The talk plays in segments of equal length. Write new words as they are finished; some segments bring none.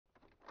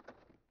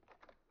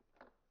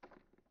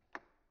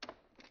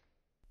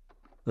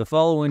The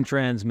following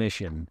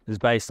transmission is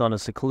based on a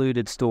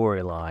secluded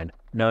storyline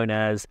known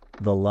as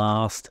The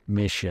Last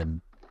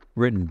Mission,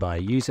 written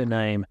by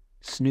username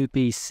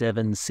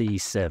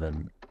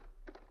Snoopy7C7.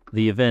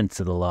 The events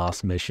of The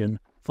Last Mission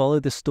follow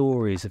the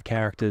stories of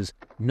characters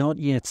not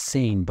yet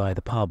seen by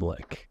the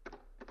public.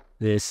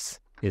 This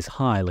is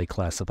highly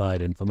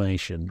classified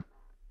information.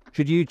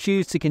 Should you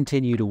choose to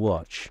continue to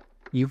watch,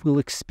 you will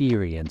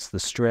experience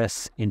the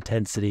stress,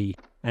 intensity,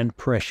 and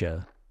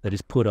pressure that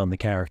is put on the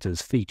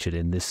characters featured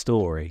in this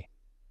story.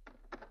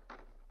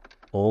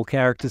 All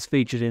characters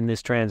featured in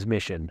this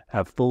transmission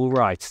have full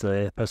rights to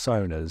their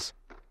personas.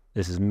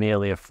 This is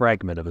merely a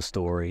fragment of a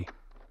story.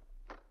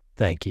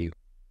 Thank you.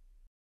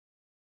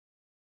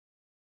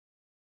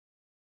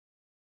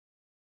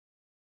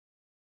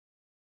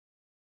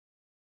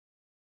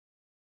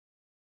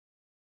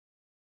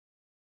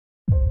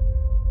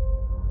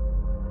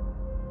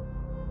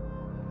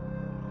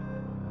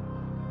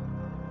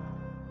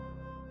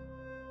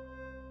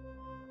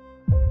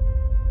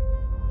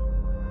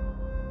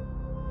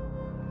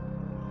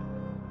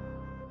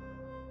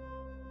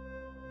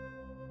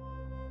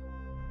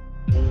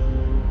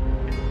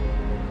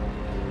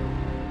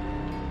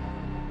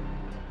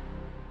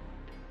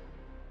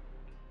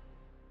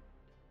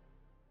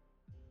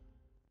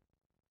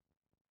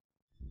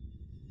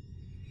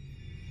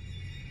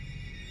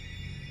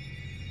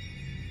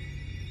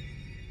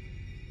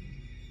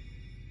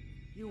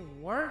 You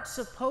weren't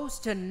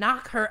supposed to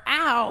knock her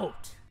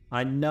out!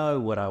 I know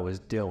what I was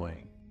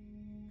doing.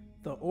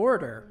 The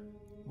order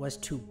was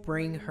to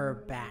bring her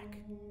back.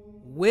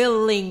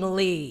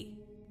 Willingly!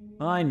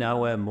 I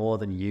know her more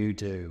than you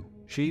do.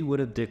 She would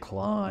have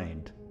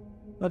declined.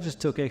 I just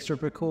took extra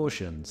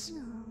precautions.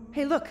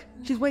 Hey look,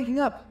 she's waking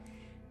up.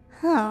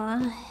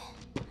 Oh,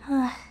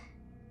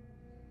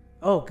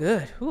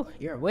 good. Whew,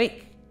 you're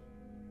awake.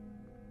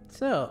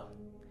 So,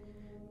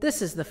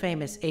 this is the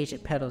famous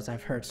Agent Petals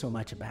I've heard so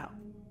much about.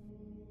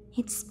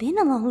 It's been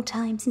a long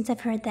time since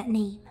I've heard that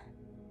name.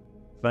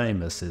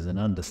 Famous is an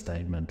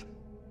understatement.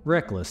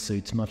 Reckless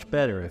suits much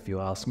better if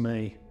you ask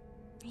me.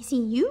 I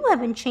see you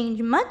haven't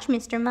changed much,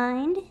 Mr.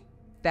 Mind.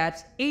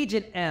 That's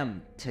Agent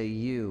M to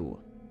you.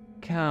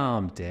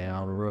 Calm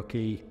down,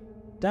 rookie.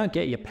 Don't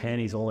get your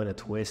panties all in a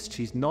twist.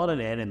 She's not an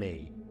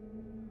enemy.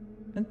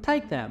 And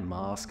take that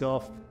mask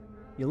off.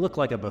 You look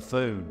like a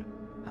buffoon.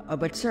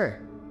 But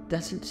sir,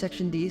 doesn't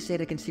Section D say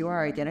to conceal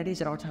our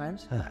identities at all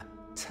times?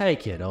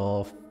 Take it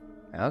off.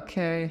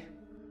 Okay.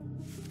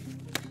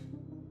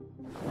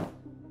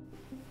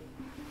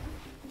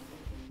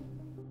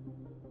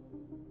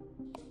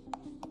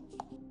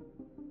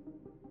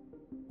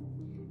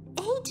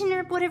 Agent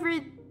or whatever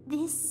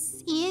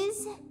this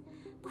is,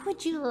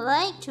 would you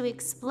like to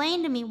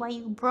explain to me why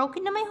you broke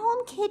into my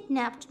home,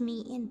 kidnapped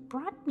me, and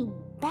brought me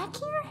back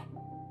here?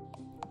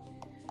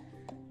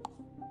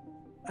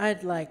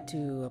 I'd like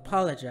to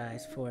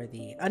apologize for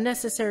the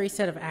unnecessary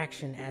set of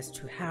action as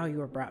to how you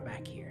were brought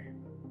back here.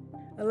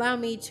 Allow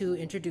me to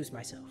introduce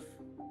myself.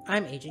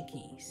 I'm Agent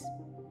Keys.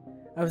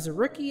 I was a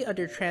rookie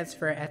under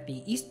transfer at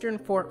the Eastern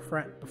Fort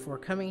Front before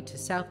coming to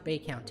South Bay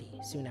County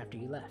soon after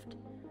you left.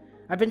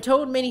 I've been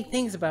told many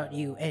things about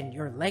you and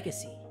your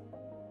legacy,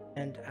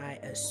 and I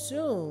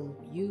assume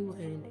you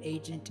and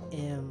Agent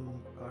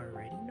M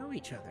already know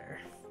each other.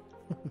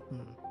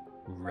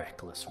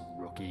 Reckless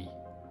rookie.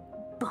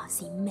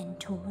 Bossy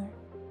mentor.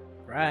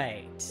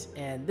 Right,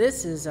 and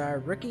this is our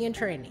rookie and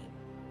trainee,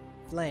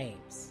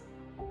 Flames.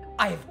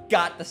 I've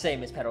got the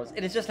same as Petals.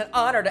 It is just an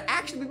honor to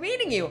actually be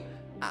meeting you.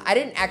 I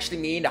didn't actually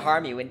mean to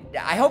harm you, and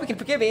I hope you can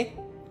forgive me.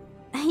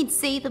 I'd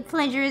say the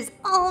pleasure is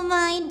all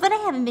mine, but I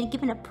haven't been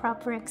given a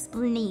proper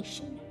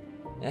explanation.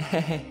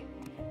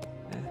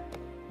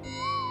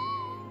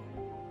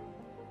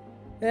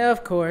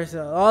 Of course,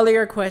 all of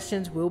your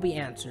questions will be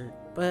answered,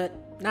 but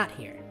not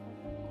here.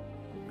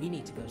 We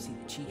need to go see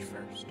the chief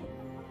first.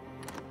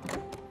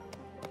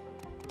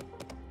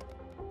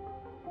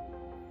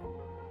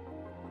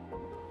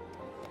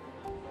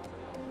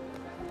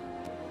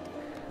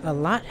 A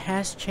lot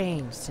has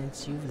changed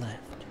since you've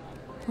left.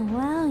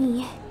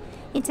 Wowie.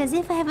 It's as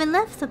if I haven't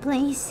left the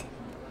place.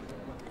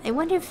 I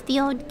wonder if the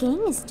old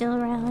gang is still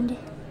around.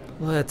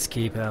 Let's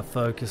keep our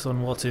focus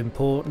on what's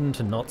important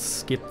and not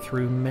skip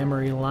through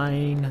memory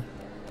lane.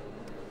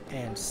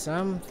 And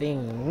some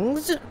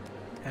things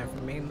have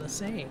remained the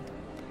same.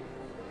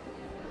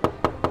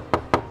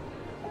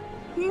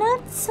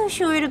 Not so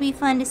sure it'll be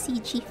fun to see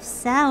Chief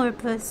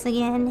Sourpuss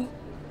again.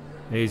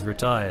 He's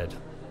retired.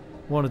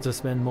 Wanted to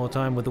spend more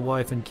time with the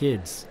wife and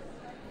kids.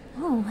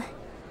 Oh.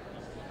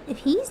 If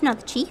he's not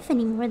the chief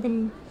anymore,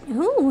 then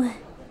who?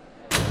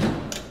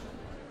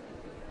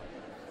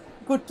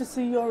 Good to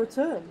see your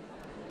return.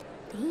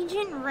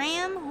 Agent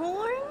Ram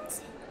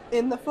Horns?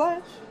 In the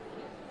flesh.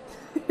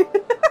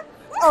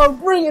 Oh,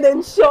 bring it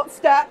in, shot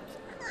stack.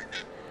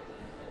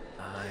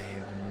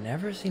 I've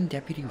never seen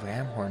Deputy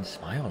Ramhorn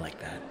smile like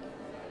that.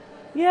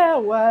 Yeah,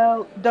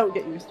 well, don't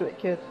get used to it,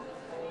 kid.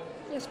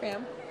 Yes,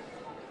 ma'am.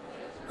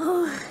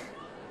 Oh.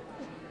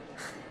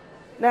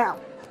 Now,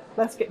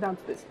 let's get down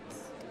to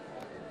business.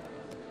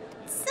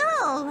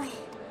 So,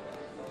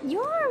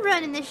 You're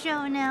running the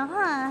show now,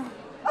 huh?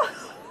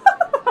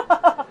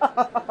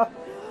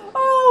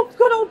 Oh,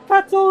 good old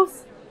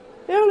Petals.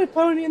 The only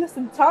pony in this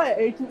entire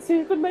agency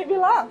who could make me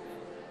laugh.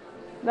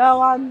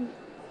 Now I'm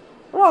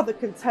rather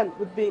content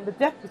with being the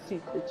deputy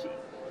to the chief.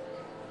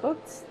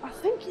 But I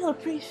think you'll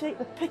appreciate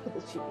the pick of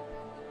the chief.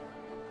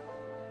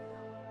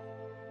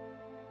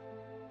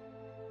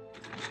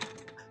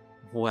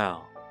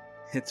 Well,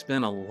 it's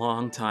been a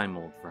long time,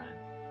 old friend.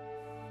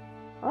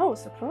 I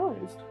was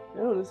surprised.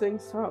 The only thing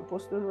start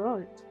busting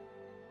right.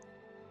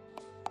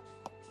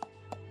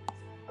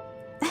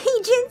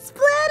 Agent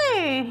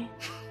Splatter!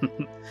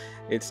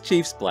 It's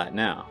Chief Splat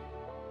now.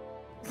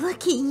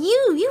 Look at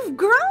you, you've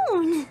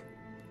grown!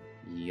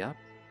 Yup.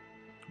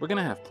 We're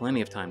gonna have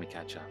plenty of time to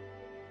catch up.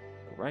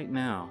 But right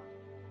now,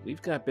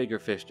 we've got bigger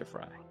fish to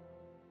fry.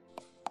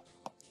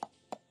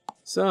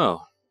 So,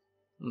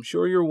 I'm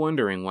sure you're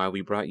wondering why we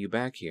brought you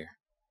back here.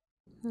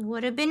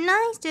 Would have been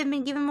nice to have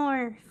been given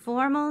more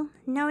formal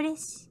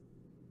notice.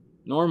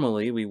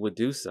 Normally, we would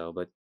do so,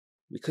 but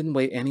we couldn't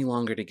wait any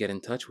longer to get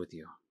in touch with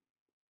you.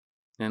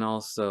 And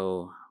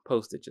also,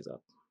 postage is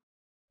up.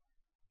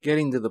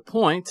 Getting to the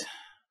point,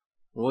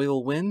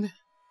 Royal Wind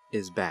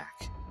is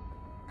back.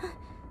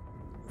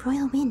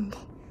 Royal Wind.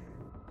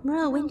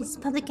 Royal Wind is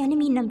public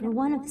enemy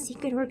 #1 of the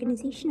secret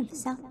organization of the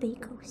South Bay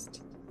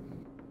Coast.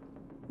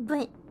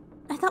 But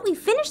I thought we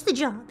finished the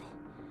job.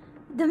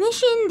 The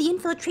mission, the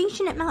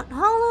infiltration at Mount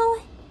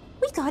Hollow,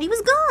 we thought he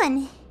was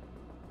gone.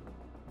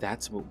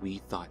 That's what we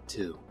thought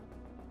too,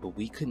 but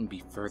we couldn't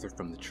be further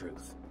from the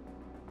truth.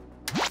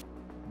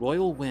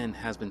 Royal Wind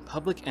has been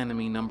public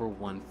enemy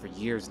 #1 for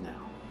years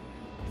now.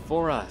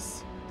 Before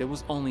us, there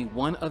was only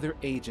one other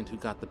agent who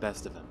got the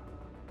best of him.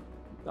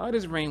 We thought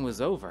his reign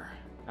was over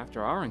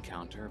after our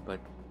encounter,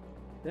 but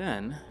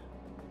then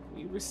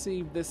we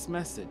received this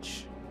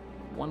message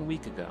 1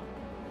 week ago.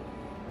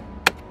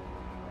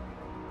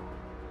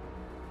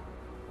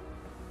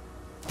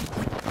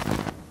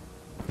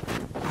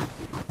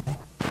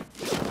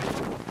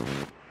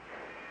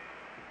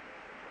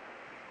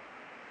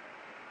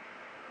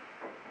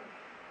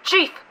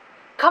 Chief!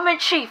 Come in,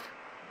 Chief!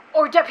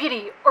 Or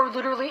Deputy, or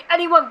literally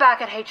anyone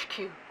back at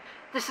HQ.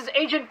 This is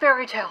Agent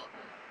Fairytale.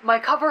 My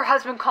cover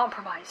has been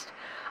compromised.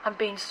 I'm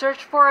being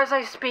searched for as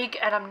I speak,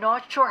 and I'm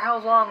not sure how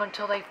long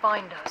until they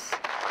find us.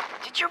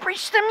 Did you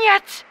reach them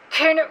yet?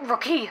 Can it,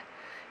 Rookie?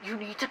 You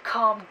need to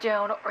calm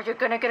down, or you're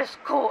gonna get us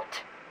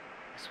caught.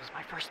 This was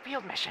my first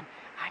field mission.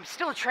 I'm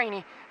still a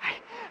trainee.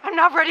 I'm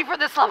not ready for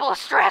this level of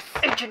stress.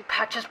 Agent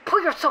Patches,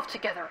 pull yourself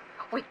together.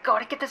 We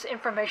gotta get this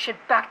information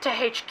back to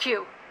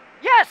HQ.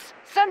 Yes!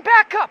 Send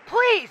backup,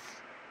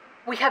 please!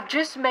 We have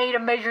just made a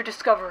major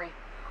discovery.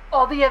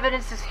 All the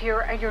evidence is here,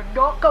 and you're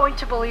not going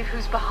to believe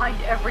who's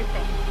behind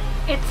everything.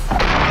 It's...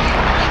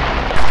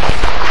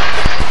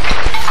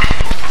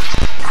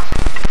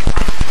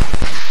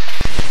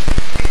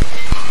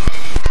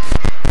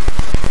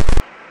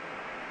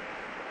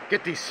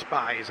 Get these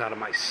spies out of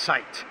my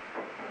sight.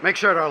 Make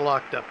sure they're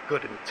locked up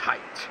good and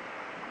tight.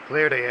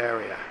 Clear the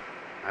area.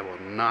 I will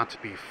not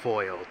be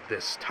foiled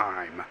this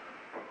time.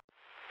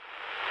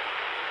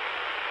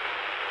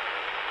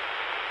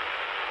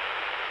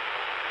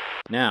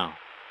 Now,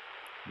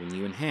 when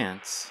you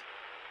enhance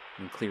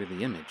and clear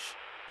the image.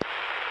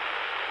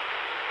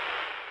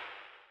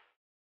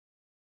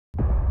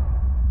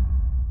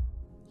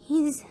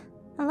 He's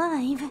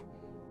alive.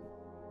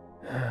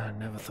 I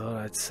never thought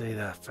I'd see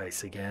that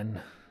face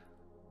again.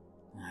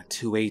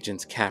 2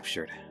 agents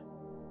captured.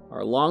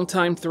 Our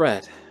longtime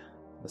threat,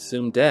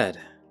 assumed dead,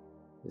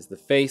 is the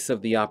face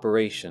of the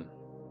operation.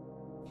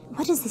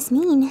 What does this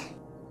mean?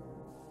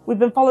 We've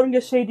been following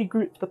a shady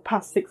group for the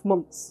past 6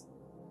 months.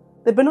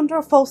 They've been under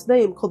a false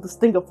name called the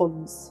Stinger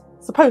Funds.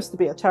 Supposed to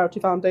be a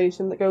charity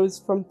foundation that goes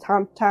from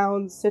town to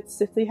town, city to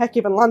city, heck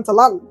even land to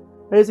land,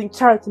 raising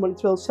charity money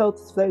to build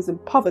shelters for those in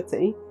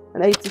poverty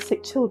and aid to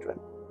sick children.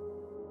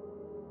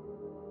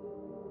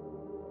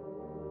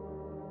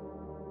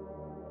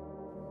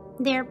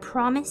 They're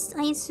promised,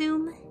 I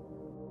assume?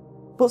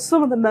 But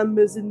some of the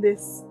members in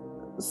this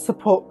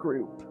support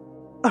group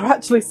are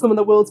actually some of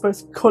the world's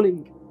most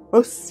cunning,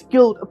 most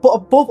skilled, but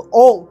above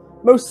all,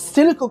 most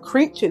cynical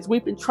creatures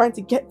we've been trying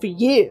to get for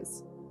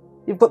years.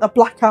 You've got the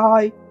Black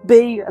Eye,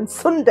 Bee, and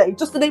Sunday,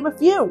 just to name a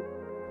few.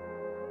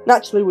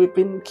 Naturally, we've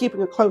been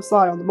keeping a close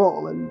eye on them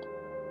all and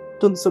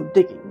done some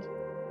digging.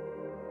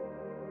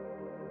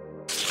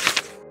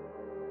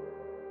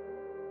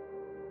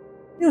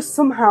 You know,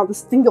 somehow the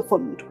Stinger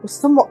Fund was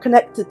somewhat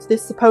connected to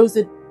this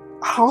supposed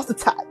heart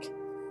attack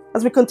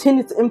as we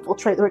continued to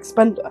infiltrate their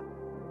expender.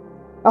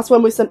 That's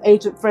when we sent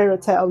Agent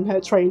Fairytale and her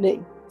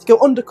trainee to go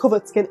undercover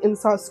to get an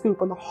inside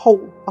scoop on the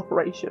whole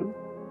operation.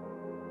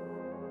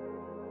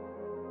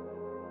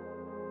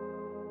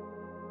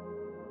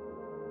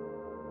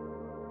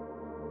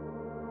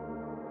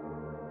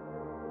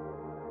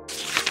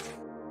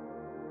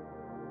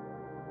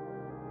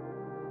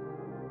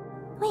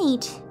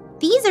 Wait,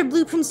 these are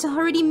blueprints to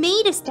already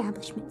made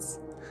establishments.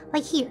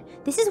 Like here,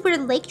 this is where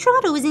Lake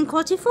Trotto is in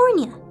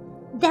California.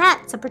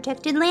 That's a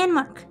protected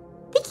landmark.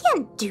 They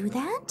can't do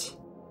that.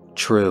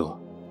 True.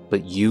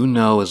 But you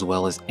know as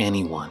well as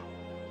anyone,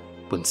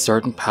 when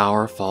certain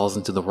power falls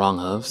into the wrong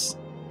hooves,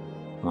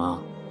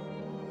 well,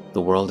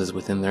 the world is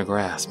within their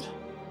grasp.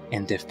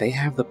 And if they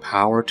have the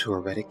power to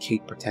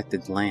eradicate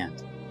protected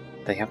land,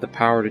 they have the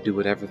power to do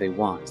whatever they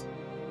want,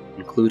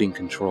 including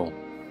control.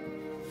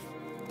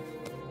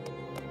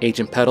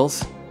 Agent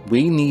Petals,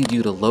 we need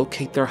you to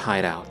locate their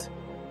hideout,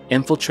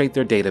 infiltrate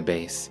their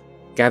database,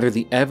 gather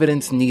the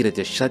evidence needed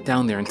to shut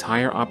down their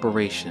entire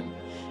operation,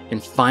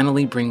 and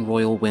finally bring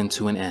Royal Wind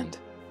to an end,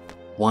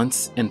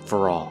 once and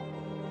for all.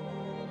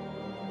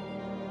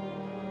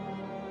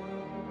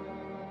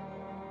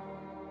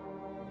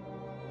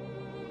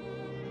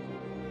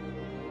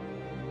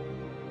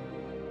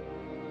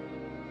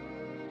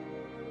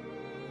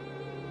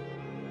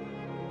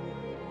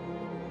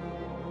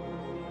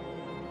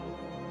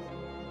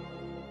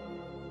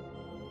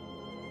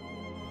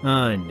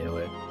 I knew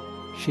it.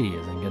 She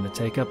isn't going to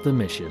take up the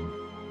mission.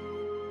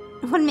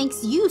 What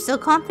makes you so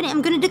confident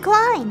I'm gonna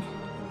decline?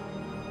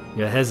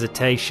 Your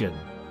hesitation.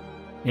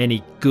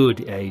 Any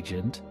good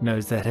agent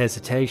knows that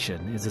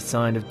hesitation is a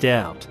sign of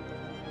doubt.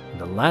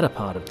 And the latter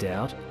part of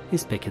doubt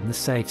is picking the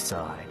safe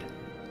side.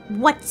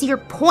 What's your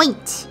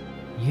point?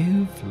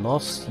 You've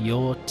lost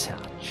your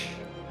touch.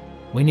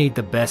 We need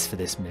the best for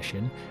this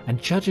mission,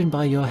 and judging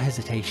by your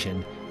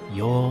hesitation,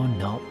 you're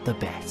not the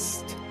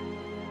best.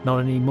 Not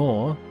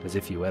anymore, as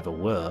if you ever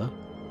were.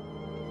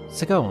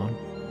 So go on.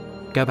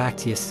 Go back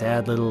to your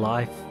sad little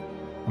life.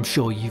 I'm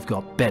sure you've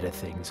got better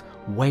things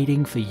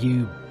waiting for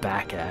you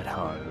back at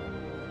home.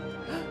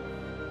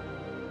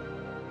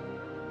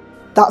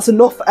 That's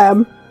enough,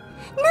 Em.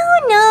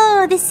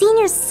 No, the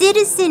senior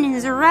citizen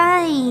is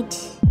right.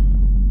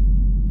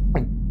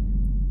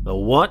 The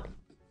what?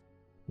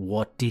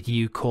 What did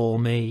you call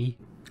me?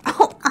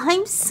 Oh,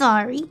 I'm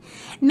sorry.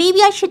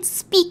 Maybe I should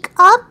speak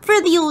up for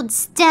the old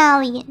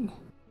stallion.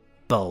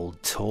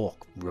 Bold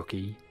talk,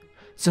 rookie.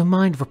 So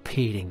mind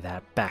repeating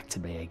that back to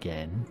me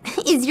again?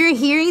 Is your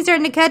hearing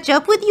starting to catch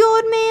up with you,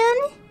 old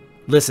man?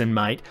 Listen,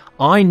 mate,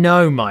 I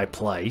know my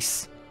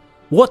place.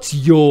 What's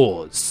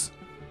yours?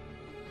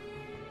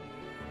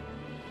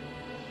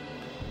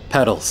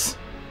 Petals,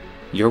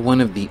 you're one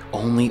of the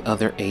only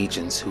other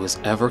agents who has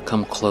ever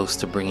come close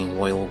to bringing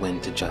Royal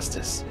Wind to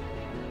justice.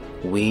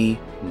 We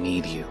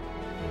need you.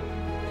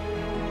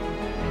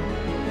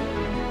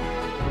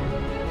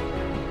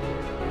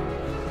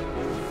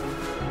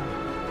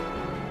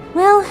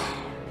 Well,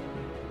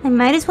 I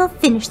might as well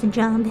finish the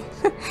job.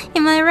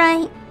 Am I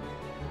right?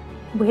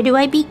 Where do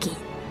I begin?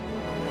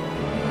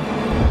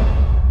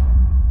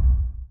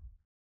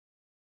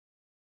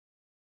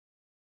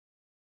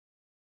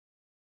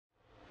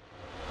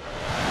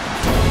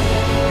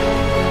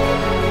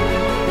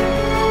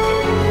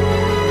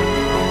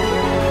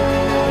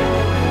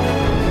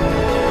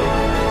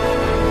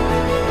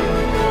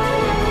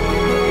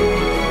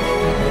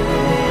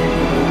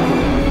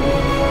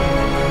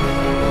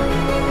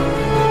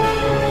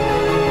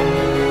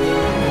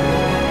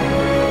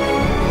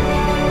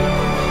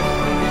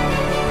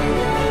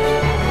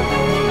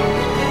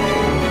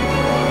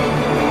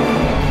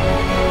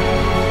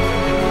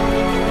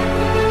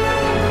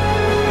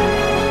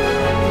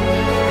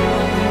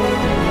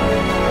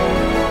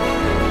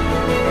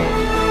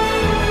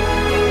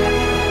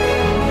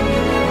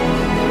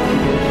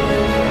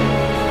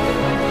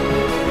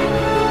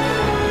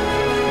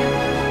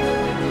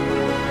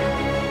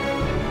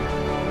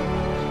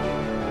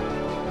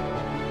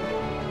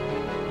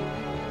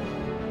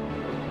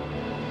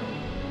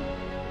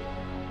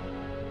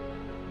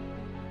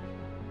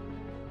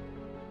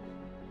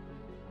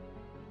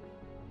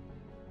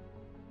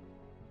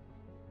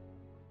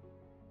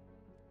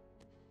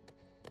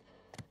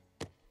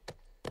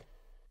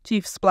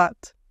 Chief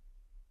Splat.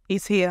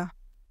 He's here.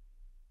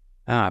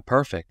 Ah,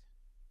 perfect.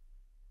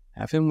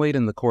 Have him wait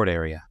in the court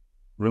area,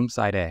 room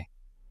side A.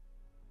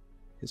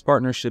 His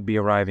partner should be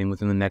arriving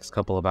within the next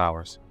couple of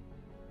hours.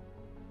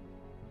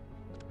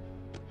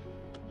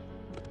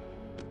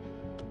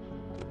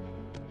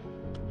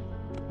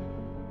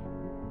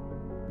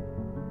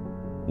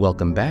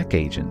 Welcome back,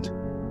 Agent.